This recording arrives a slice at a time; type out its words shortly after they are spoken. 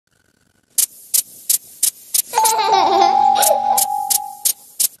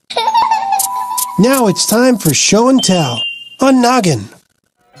Now it's time for Show and Tell on Noggin.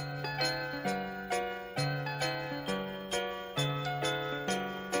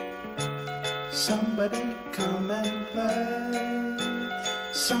 Somebody come and play.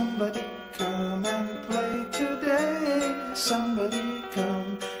 Somebody come and play today. Somebody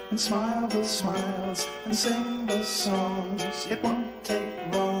come and smile the smiles and sing the songs. It won't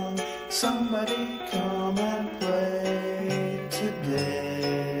take long. Somebody come and play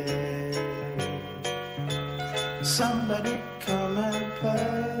today. Somebody come and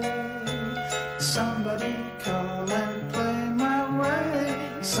play. Somebody come and play my way.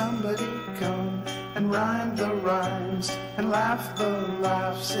 Somebody come and rhyme the rhymes and laugh the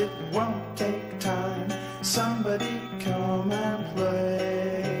laughs. It won't take time. Somebody come and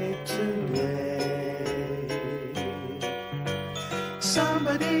play today.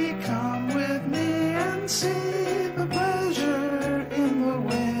 Somebody come with me and see the pleasure in the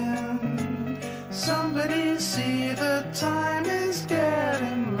wind. Somebody see the time is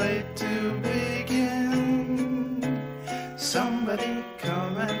getting late to begin. Somebody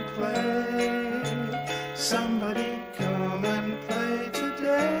come and play. Somebody come and play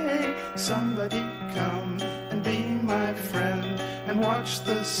today. Somebody come and be my friend and watch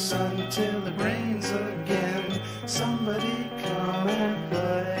the sun till it rains again. Somebody come and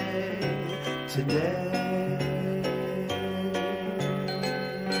play today.